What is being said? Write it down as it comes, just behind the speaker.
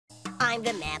I'm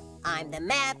the map. I'm the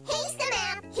map. He's the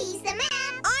map. He's the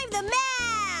map. I'm the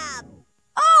map.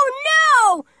 Oh,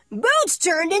 no! Boots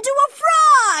turned into a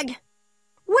frog!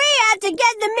 We have to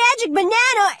get the magic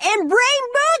banana and bring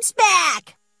Boots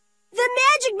back! The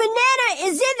magic banana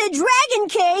is in the dragon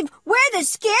cave where the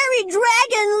scary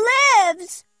dragon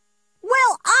lives.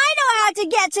 Well, I know how to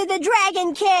get to the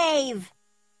dragon cave.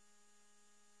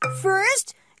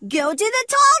 First, go to the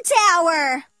tall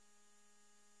tower.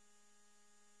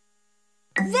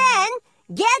 Then,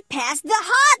 get past the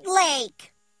hot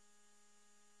lake.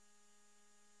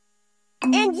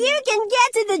 And you can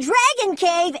get to the dragon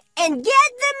cave and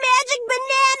get the magic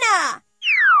banana.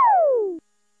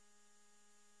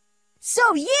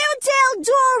 So you tell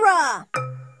Dora.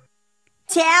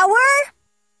 Tower?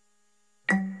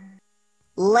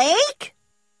 Lake?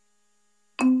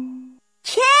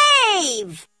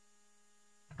 Cave?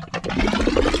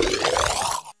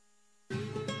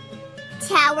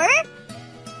 Tower,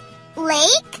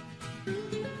 lake,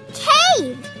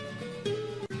 cave.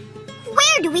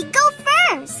 Where do we go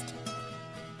first?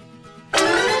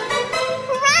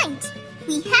 Right,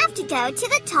 we have to go to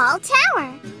the tall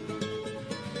tower.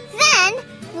 Then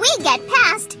we get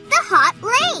past the hot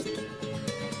lake.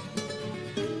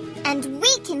 And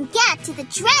we can get to the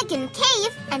dragon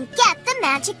cave and get the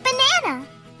magic banana.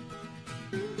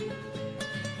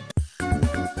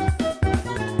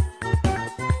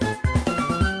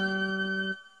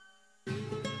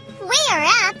 We are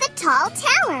at the tall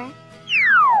tower.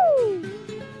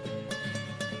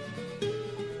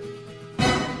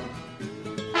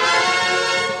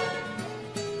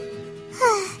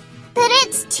 But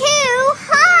it's too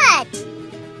hot.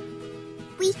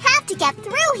 We have to get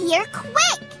through here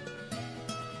quick.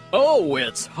 Oh,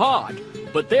 it's hot,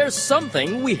 but there's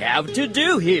something we have to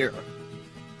do here.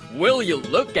 Will you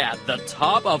look at the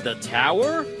top of the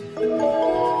tower?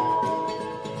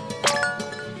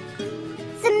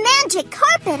 The magic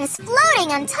carpet is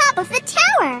floating on top of the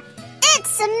tower.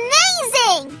 It's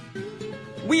amazing!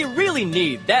 We really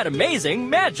need that amazing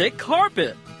magic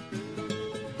carpet.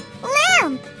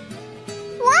 Lamp!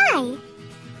 Why?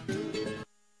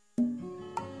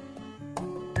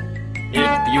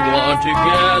 If you want to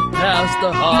get past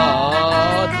the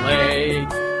hot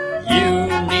lake, you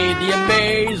need the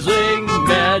amazing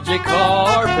magic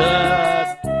carpet.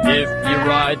 If you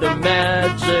ride the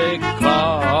magic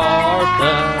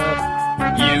carpet,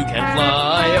 you can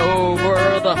fly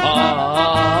over the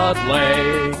hot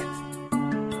lake.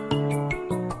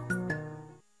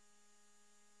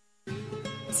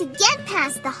 To get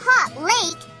past the hot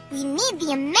lake, we need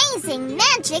the amazing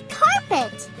magic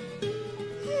carpet.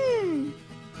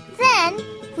 Then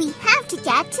we have to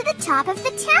get to the top of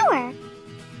the tower.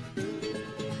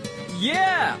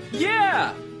 Yeah!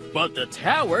 But the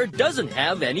tower doesn't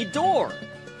have any door.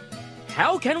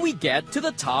 How can we get to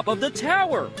the top of the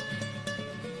tower?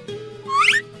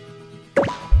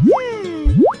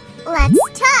 Let's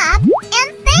stop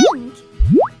and think.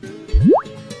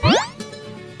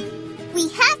 We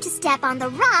have to step on the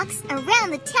rocks around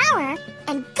the tower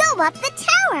and go up the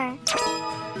tower.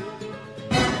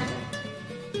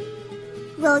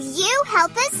 Will you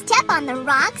help us step on the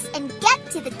rocks and get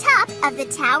to the top of the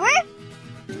tower?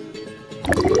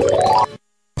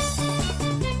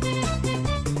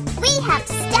 We have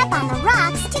to step on the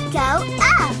rocks to go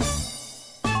up.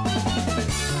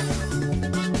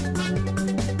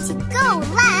 To go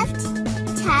left,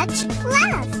 touch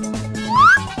left.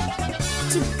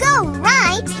 To go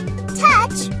right,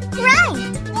 touch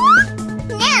right.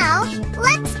 Now,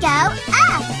 let's go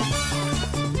up.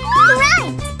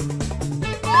 Right.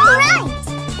 Right,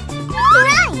 right,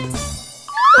 right,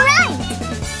 right, right,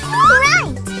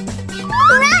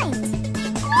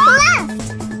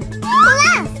 left,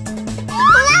 left,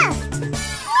 left,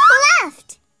 left, left,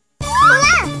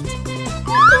 right,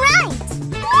 right,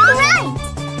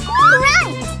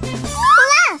 right,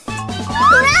 left,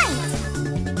 right.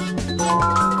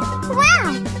 Wow,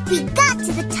 we got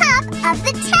to the top of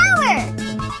the tower.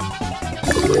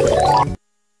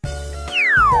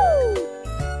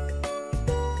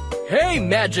 Hey,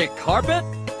 magic carpet,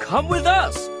 come with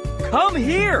us. Come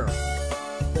here.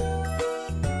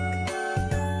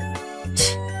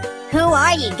 Who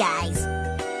are you guys?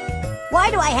 Why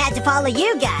do I have to follow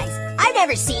you guys? I've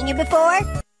never seen you before.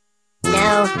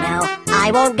 No,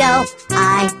 I won't go.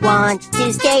 I want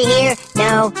to stay here.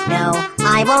 No,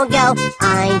 I won't go.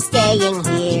 I'm staying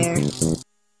here.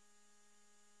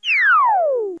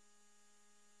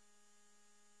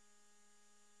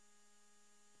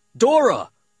 Dora,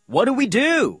 what do we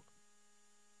do?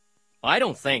 I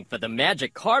don't think that the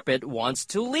magic carpet wants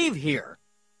to leave here.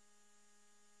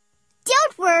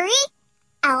 Don't worry.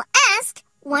 I'll ask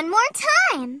one more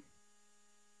time.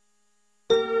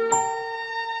 Wait!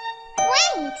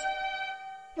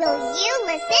 Will you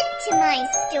listen to my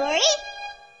story?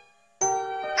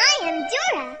 I am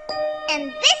Dora,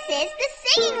 and this is the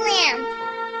singing lamp.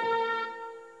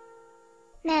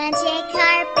 Magic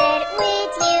carpet,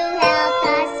 would you help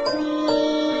us,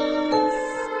 please?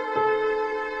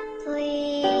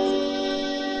 Please.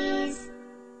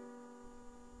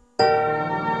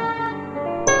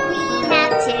 We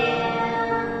have to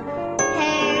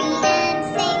hurry and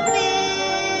sing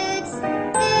Boots.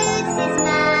 Boots is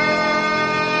my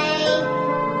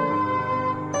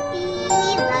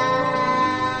beloved friend.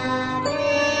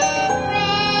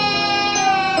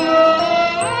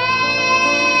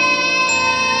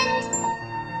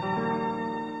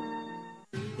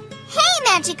 Hey,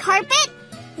 Magic Carpet!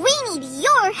 We need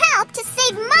your help to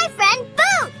save my friend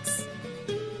Boots!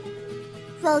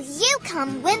 Will you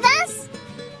come with us?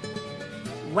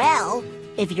 Well,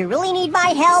 if you really need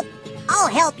my help, I'll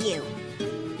help you.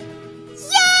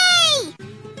 Yay!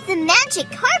 The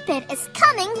Magic Carpet is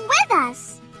coming with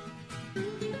us!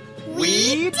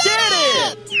 We did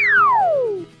it!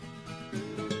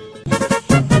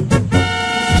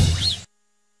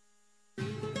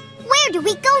 Where do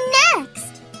we go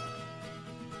next?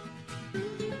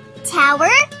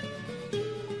 Tower?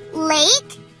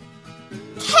 Lake?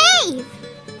 Cave?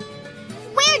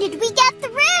 Where did we get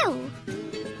through?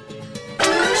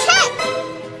 Check!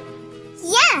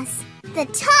 Yes, the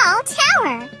tall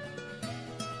tower.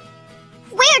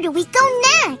 Where do we go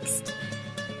next?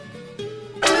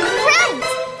 Right,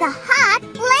 the hot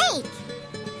lake.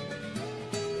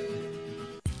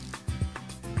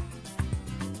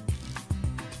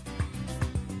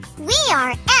 We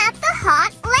are at the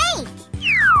hot lake.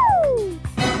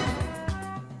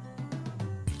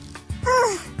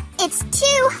 Ugh, it's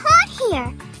too hot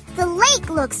here. The lake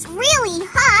looks really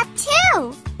hot,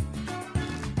 too.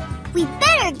 We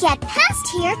better get past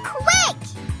here quick.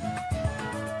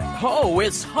 Oh,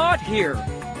 it's hot here.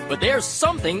 But there's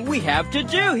something we have to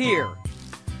do here.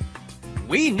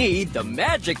 We need the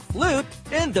magic flute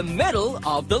in the middle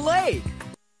of the lake.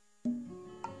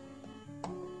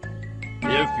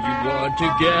 If you want to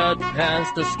get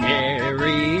past the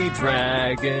scary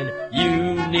dragon,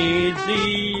 you need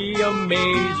the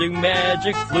amazing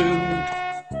magic flute.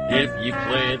 If you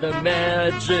play the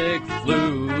magic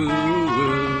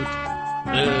flute,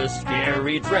 the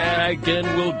scary dragon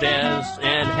will dance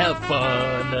and have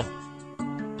fun.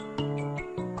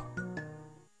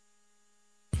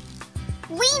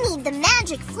 We need the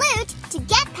magic flute to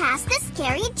get past the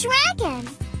scary dragon.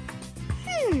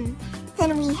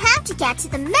 Then we have to get to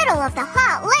the middle of the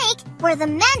hot lake where the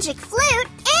magic flute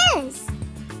is.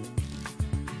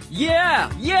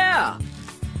 Yeah!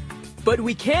 But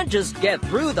we can't just get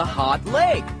through the hot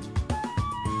lake.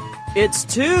 It's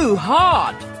too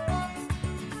hot.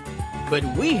 But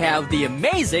we have the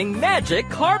amazing magic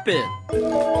carpet.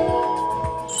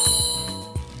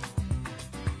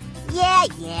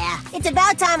 Yeah. It's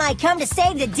about time I come to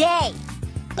save the day.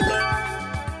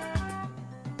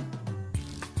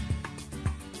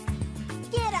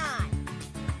 Get on.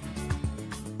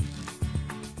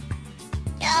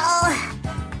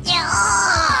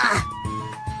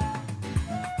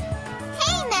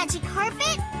 Hey, Magic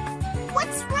Carpet.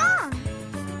 What's wrong?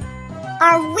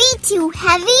 Are we too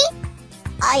heavy?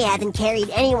 I haven't carried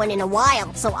anyone in a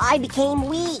while, so I became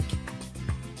weak.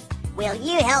 Will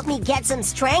you help me get some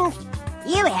strength?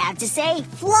 You have to say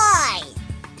fly.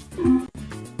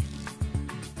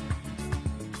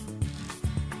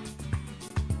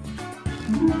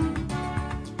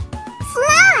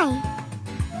 Fly!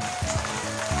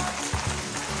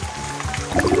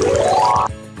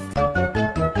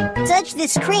 Touch the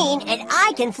screen and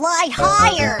I can fly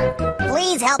higher.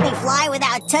 Please help me fly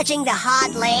without touching the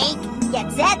hot lake.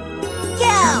 Get set,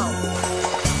 go!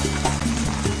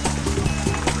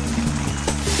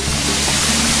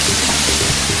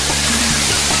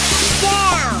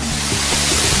 Down!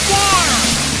 Down!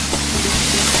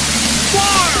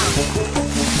 Down!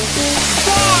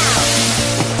 Down!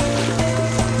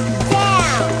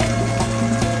 Down!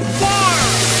 Down! Down!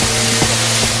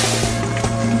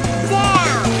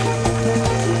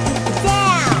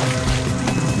 Down!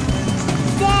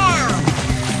 Down!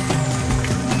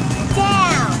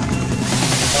 Down!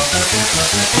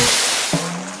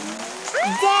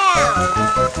 Down!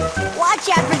 Watch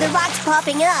out for the rocks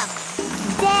popping up.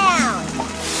 Down!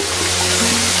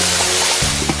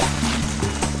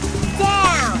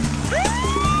 Down!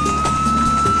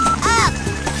 Up!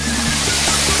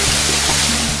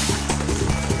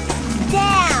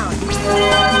 Down!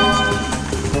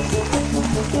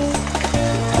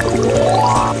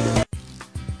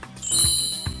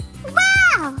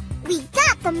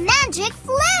 a magic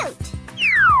flute!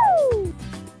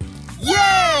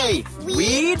 Yay!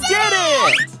 We did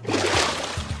it!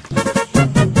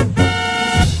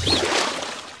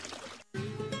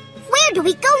 Where do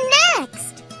we go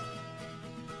next?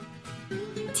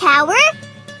 Tower?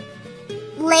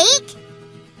 Lake?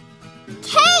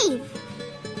 Cave?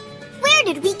 Where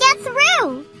did we get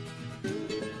through?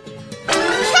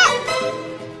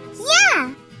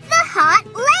 Yeah, the hot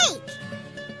lake.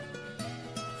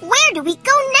 Where do we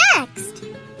go next?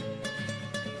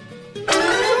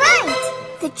 Right,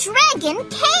 the dragon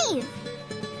cave.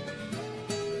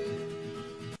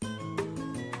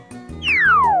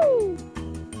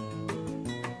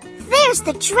 There's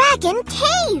the dragon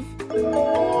cave.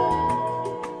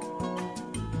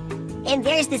 And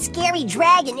there's the scary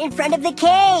dragon in front of the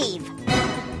cave.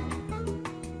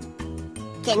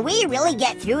 Can we really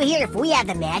get through here if we have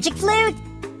the magic flute?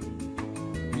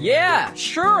 Yeah,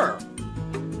 sure.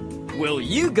 Will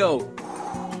you go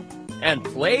and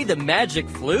play the magic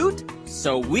flute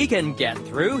so we can get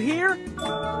through here?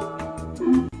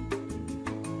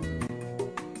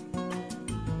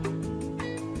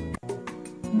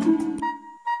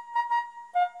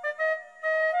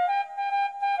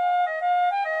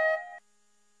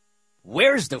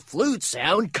 Where's the flute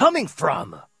sound coming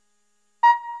from?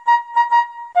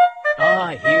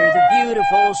 I hear the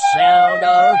beautiful sound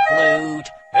of flute,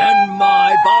 and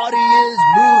my body is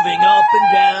moving up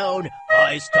and down.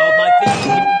 I stomp my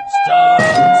feet, stomp,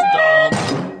 stomp,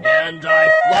 and I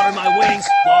flutter my wings,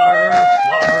 flutter,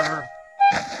 flutter.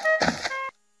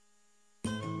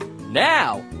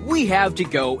 Now, we have to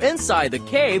go inside the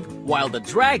cave while the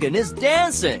dragon is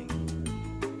dancing.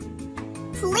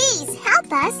 Please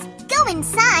help us go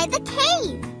inside the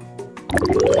cave.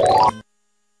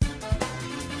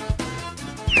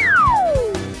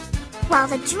 While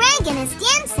the dragon is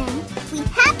dancing, we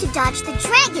have to dodge the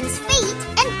dragon's feet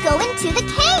and go into the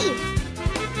cave.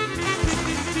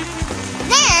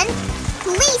 Then,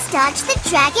 please dodge the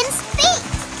dragon's feet.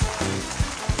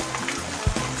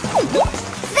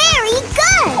 Very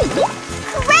good!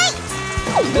 Great!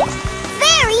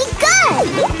 Very good!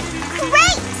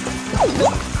 Great!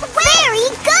 Very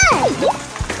good!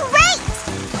 Great!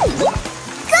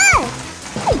 Good!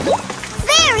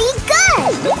 Very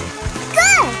good!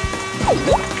 Good!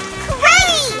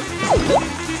 Great!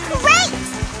 Great!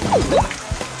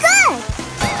 Good!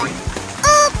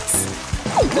 Oops!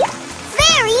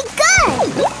 Very good!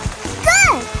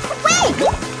 Good! Quick!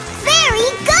 Very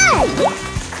good!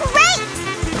 Great!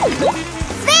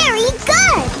 Very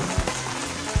good!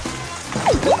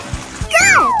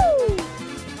 Good!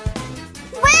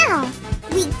 Wow!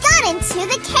 We got into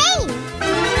the cave!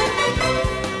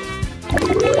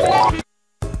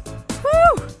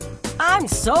 Whew! I'm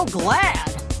so glad.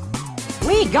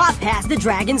 We got past the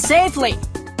dragon safely.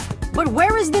 But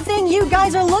where is the thing you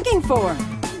guys are looking for?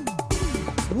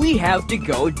 We have to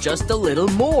go just a little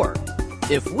more.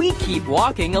 If we keep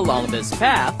walking along this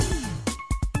path,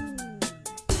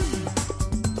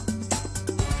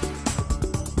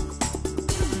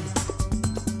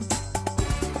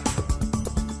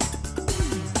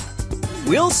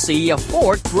 we'll see a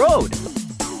forked road.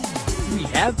 We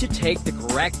have to take the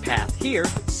correct path here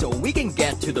so we can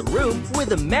get to the room with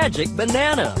the magic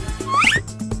banana.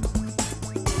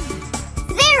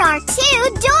 There are 2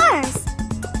 doors.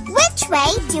 Which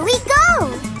way do we go?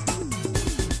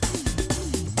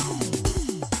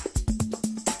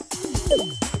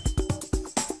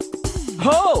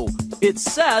 Oh! It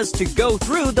says to go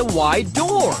through the wide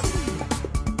door.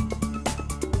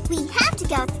 We have to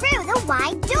go through the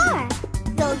wide door.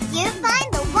 Will you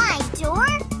find the wide door?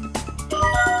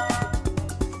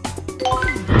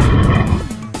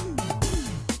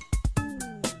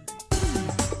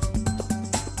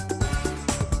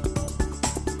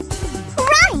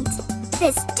 Right!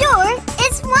 This door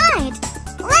is wide.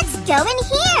 Let's go in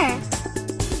here.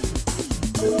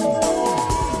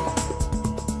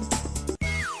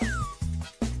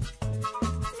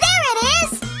 There it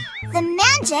is! The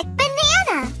magic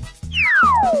banana.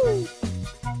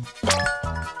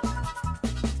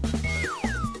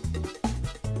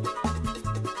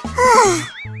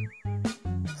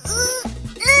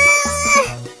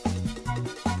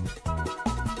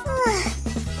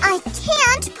 I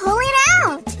can't pull it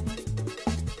out.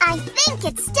 I think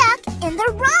it's stuck in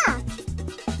the rock.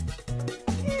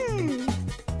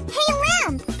 Hey,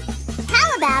 Lamp, how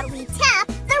about we tap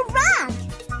the rock?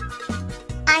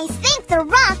 I think the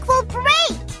rock will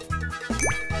break.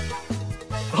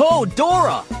 Oh,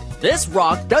 Dora! This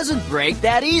rock doesn't break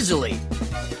that easily.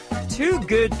 2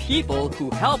 good people who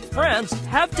help friends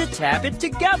have to tap it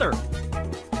together.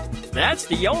 That's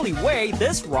the only way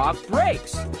this rock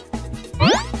breaks.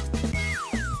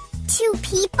 you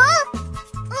people!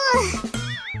 Ugh.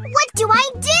 What do I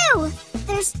do?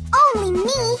 There's only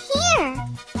me here.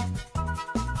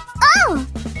 Oh,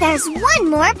 there's one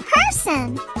more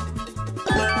person.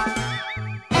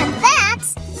 And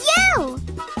that's you!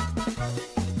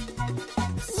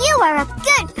 You are a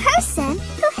good person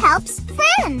who helps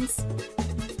friends.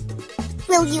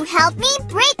 Will you help me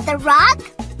break the rock?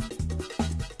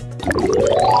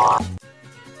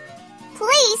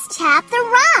 Please tap the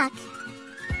rock.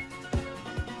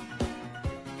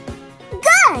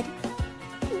 Good!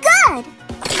 Good!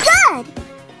 Good!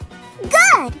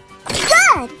 Good!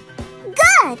 Good!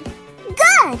 Good!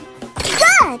 Good!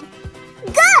 Good!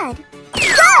 Good!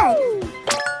 Good!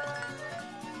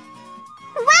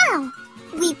 Wow!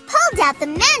 We pulled out the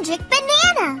magic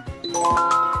banana!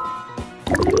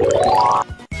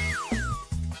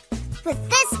 With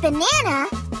this banana,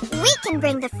 we can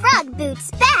bring the frog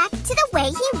Boots back to the way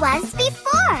he was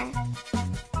before.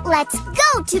 Let's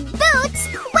go to Boots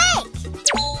quick!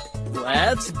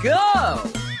 Let's go!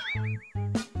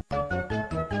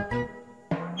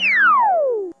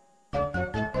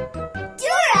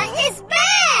 Dora is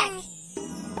back!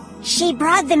 She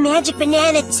brought the magic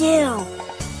banana too.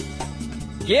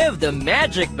 Give the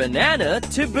magic banana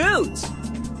to Boots.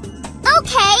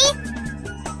 Okay.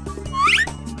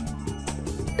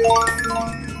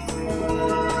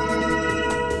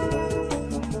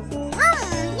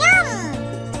 Yum!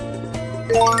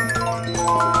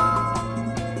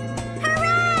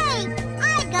 Hooray!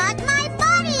 I got my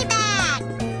body back!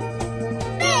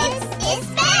 Boots is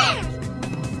back!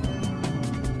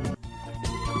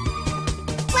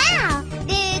 Wow!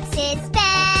 Boots is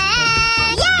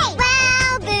back! Yay! Wow!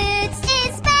 Boots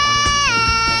is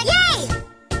back! Yay!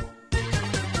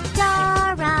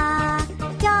 Dora,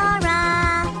 Dora,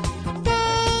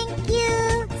 thank you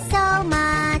so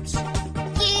much.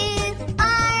 You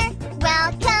are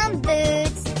welcome,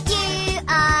 Boots. You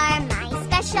are my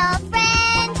special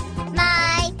friend,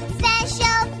 my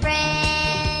special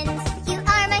friend. You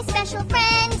are my special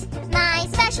friend, my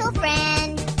special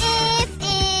friend. If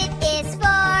it is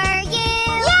for you,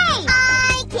 yay!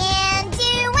 I can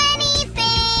do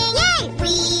anything. Yay!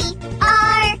 We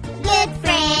are good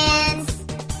friends.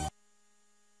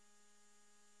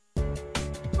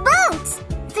 Boots!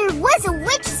 There was a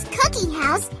witch's cookie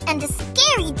house and a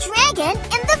scary dragon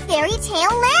in the fairy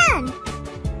tale land.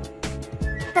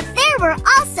 But there were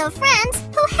also friends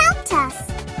who helped us.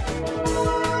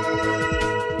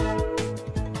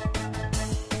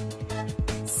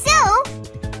 So,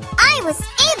 I was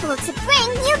able to bring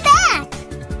you back.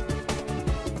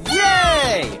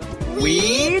 Yay! We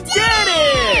did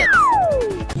it!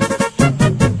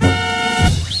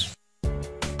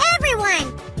 Everyone,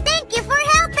 thank you for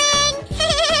helping!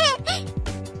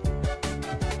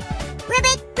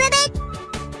 Ribbit, ribbit!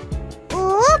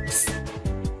 Oops!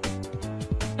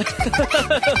 We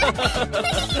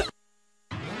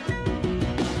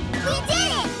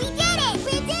did it! We did it!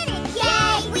 We did it!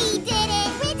 Yay! We did it!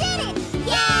 We did it!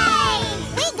 Yay!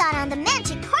 We got on the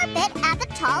magic carpet at the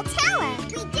tall tower.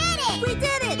 We did it! We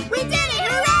did it! We did it!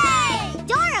 Hooray!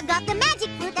 Dora got the magic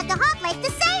flute at the hot lake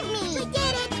to save me. We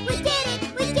did it! We did it!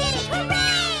 We did it!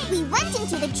 Hooray! We went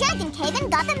into the dragon cave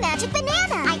and got the magic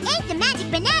banana. I